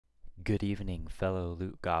Good evening, fellow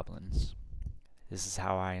loot goblins. This is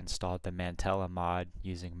how I installed the Mantella mod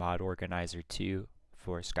using Mod Organizer 2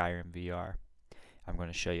 for Skyrim VR. I'm going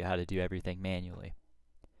to show you how to do everything manually.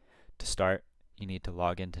 To start, you need to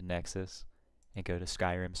log into Nexus and go to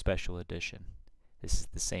Skyrim Special Edition. This is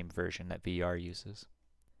the same version that VR uses.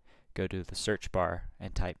 Go to the search bar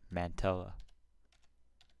and type Mantella.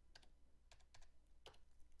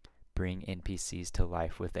 Bring NPCs to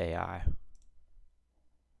life with AI.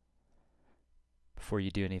 Before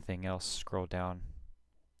you do anything else, scroll down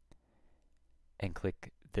and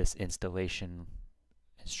click this installation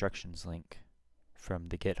instructions link from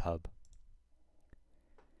the GitHub.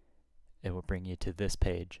 It will bring you to this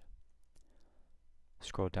page.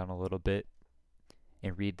 Scroll down a little bit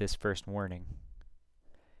and read this first warning.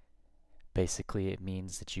 Basically, it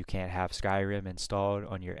means that you can't have Skyrim installed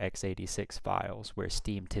on your x86 files where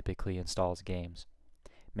Steam typically installs games.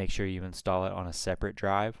 Make sure you install it on a separate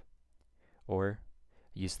drive or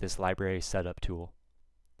use this library setup tool.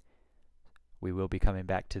 We will be coming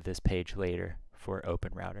back to this page later for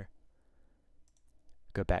Open Router.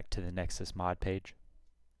 Go back to the Nexus mod page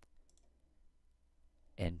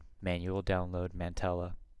and manual download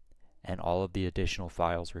Mantella and all of the additional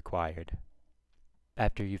files required.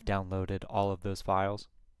 After you've downloaded all of those files,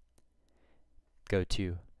 go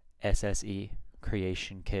to SSE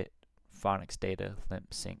Creation Kit Phonics Data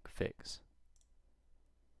Limp Sync Fix.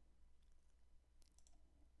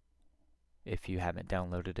 If you haven't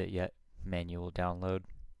downloaded it yet, manual download,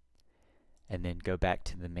 and then go back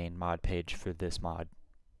to the main mod page for this mod.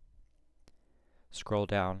 Scroll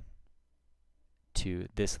down to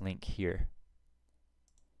this link here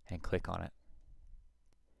and click on it.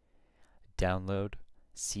 Download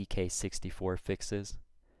CK64 fixes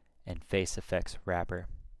and face effects wrapper,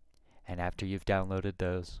 and after you've downloaded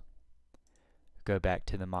those, go back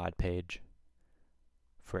to the mod page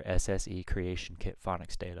for SSE Creation Kit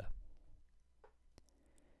Phonics Data.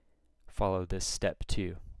 Follow this step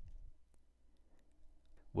 2.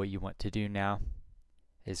 What you want to do now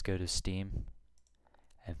is go to Steam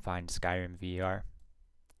and find Skyrim VR.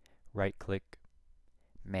 Right click,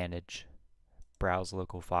 Manage, Browse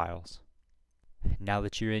Local Files. Now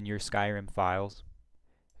that you're in your Skyrim files,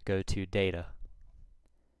 go to Data.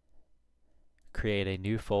 Create a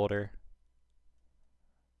new folder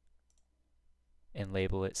and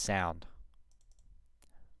label it Sound.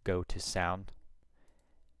 Go to Sound.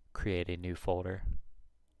 Create a new folder.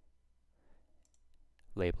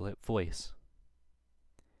 Label it Voice.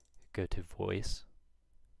 Go to Voice.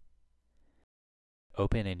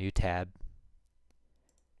 Open a new tab.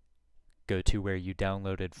 Go to where you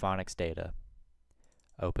downloaded phonics data.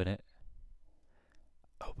 Open it.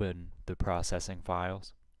 Open the processing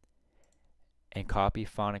files. And copy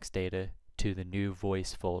phonics data to the new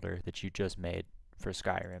voice folder that you just made for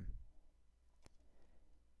Skyrim.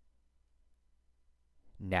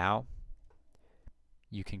 Now,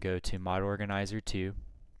 you can go to Mod Organizer 2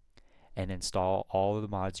 and install all of the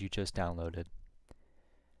mods you just downloaded.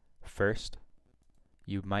 First,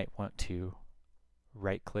 you might want to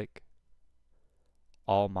right-click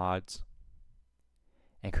All Mods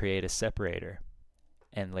and create a separator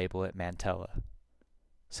and label it Mantella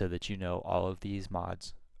so that you know all of these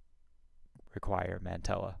mods require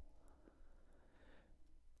Mantella.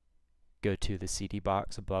 Go to the CD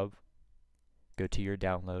box above. Go to your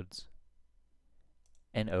downloads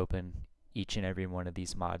and open each and every one of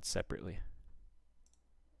these mods separately.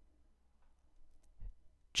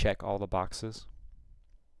 Check all the boxes,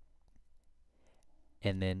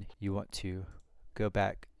 and then you want to go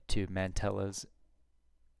back to Mantella's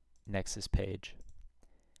Nexus page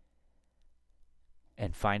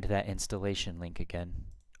and find that installation link again,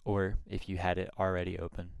 or if you had it already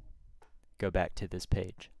open, go back to this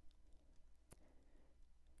page.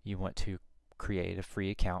 You want to create a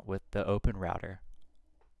free account with the Open Router.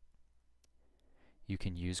 You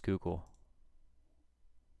can use Google.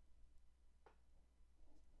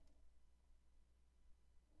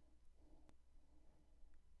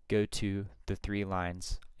 Go to the 3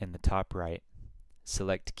 lines in the top right.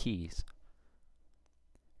 Select Keys.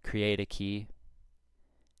 Create a key.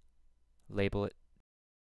 Label it.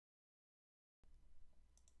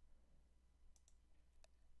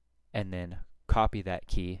 And then copy that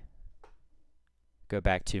key. Go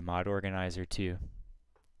back to Mod Organizer 2,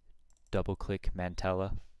 double-click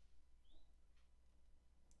Mantella.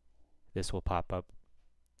 This will pop up.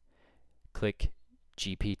 Click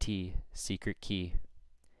GPT secret key,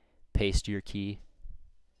 paste your key,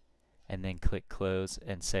 and then click Close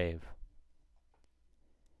and Save.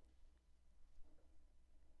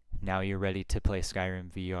 Now you're ready to play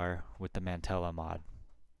Skyrim VR with the Mantella mod.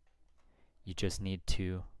 You just need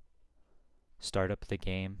to start up the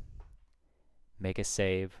game, make a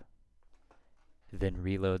save, then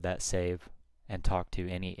reload that save, and talk to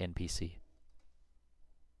any NPC.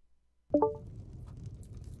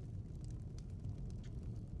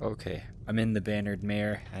 Okay, I'm in the Bannered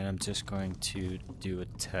Mare, and I'm just going to do a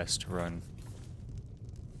test run.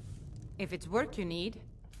 If it's work you need,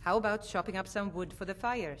 how about chopping up some wood for the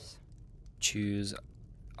fires? Choose,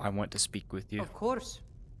 I want to speak with you. Of course.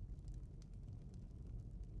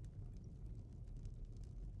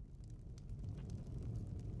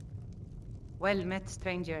 Well met,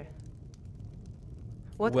 stranger.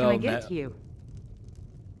 What can I get you?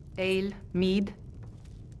 Ale, mead?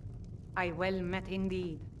 I well met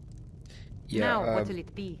indeed. Yeah, now, what'll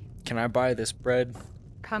it be? Can I buy this bread?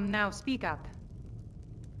 Come now, speak up.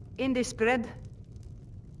 In this bread?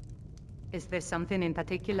 Is there something in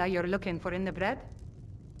particular you're looking for in the bread?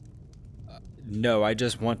 No, I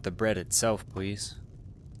just want the bread itself, please.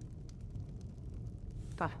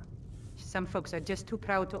 Bah, some folks are just too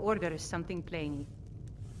proud to order something plain.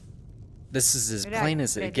 This is as Right, plain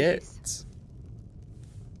as it bread gets.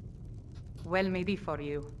 Well, maybe for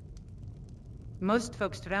you. Most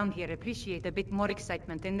folks around here appreciate a bit more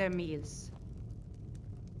excitement in their meals.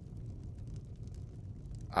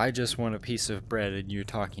 I just want a piece of bread and you're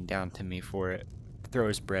talking down to me for it.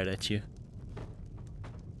 Throws bread at you.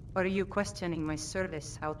 Are you questioning my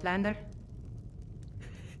service, Outlander?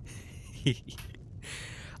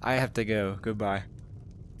 I have to go. Goodbye.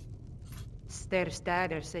 Stare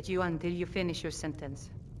stares at you until you finish your sentence.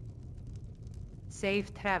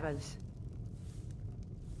 Safe travels.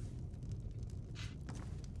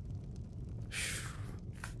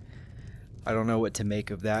 I don't know what to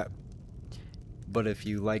make of that. But if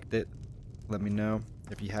you liked it, let me know.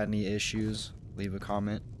 If you had any issues, leave a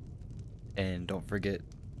comment. And don't forget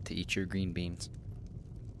to eat your green beans.